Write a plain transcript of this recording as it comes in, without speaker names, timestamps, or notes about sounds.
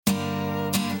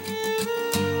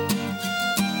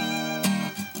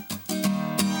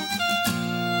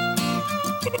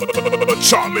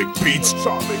Atomic beats,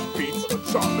 atomic beats,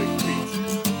 atomic beats.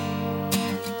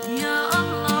 يا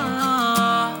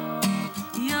الله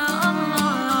يا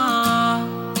الله،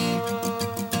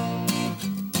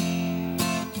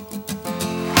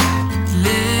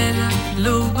 ليلة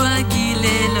لو باقي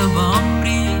ليلة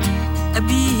بعمري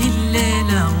أبيه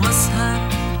الليلة واسهر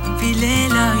في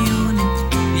ليلة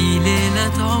عيونك في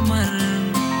ليلة عمر.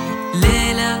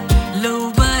 ليلة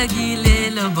لو باقي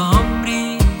ليلة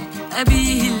بعمري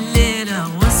أبيه الليلة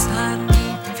واسهر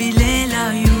في ليلة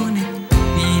عيونك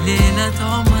في ليلة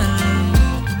عمر.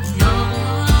 يا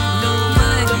لو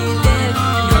باقي ليلة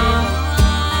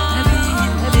أبيه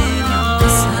الليلة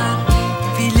واسهر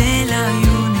في ليلة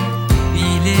عيونك في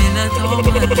ليلة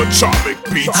عمر. Atomic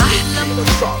beats.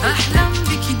 أحلم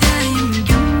بك دايم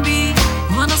جنبي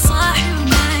وأنا صاحي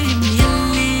ونايم،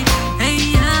 يلي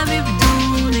أيامي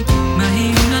بدونك ما هي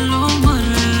من العمر.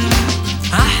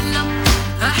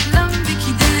 أحلم بك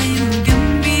دايم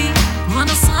جنبي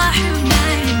وأنا صاحي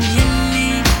ونايم،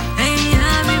 يلي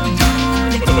أيامي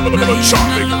بدونك ما هي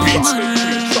من العمر.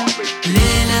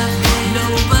 ليلة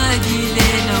لو باقي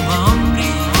ليلة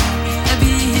بعمري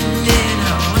أبيه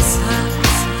الليلة واسهر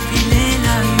في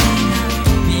ليلة عيونك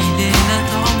في ليلة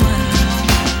عمر.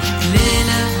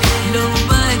 ليلة لو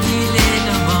باقي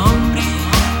ليلة بعمري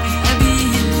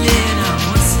أبيه الليلة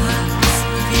واسهر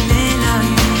في ليلة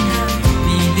عيونك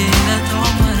في ليلة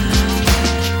عمر.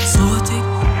 صوتك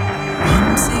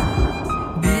وهمسك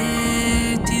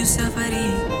بيتي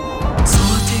وسفري،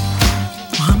 صوتك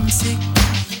وهمسك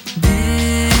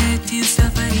بيتي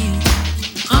وسفري،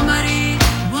 قمري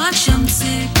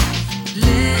وشمسك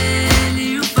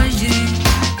ليلي وفجري.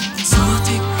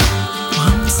 صوتك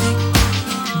وهمسك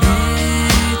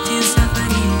بيتي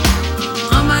وسفري،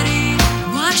 قمري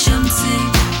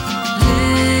وشمسك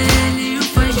ليلي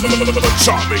وفجري.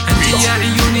 Atomic أنتي يا beats.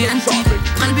 عيوني أنتي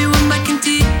قلبي وما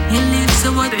كنتي، يلي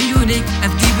بسواد عيونك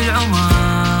أبدي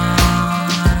بالعمر.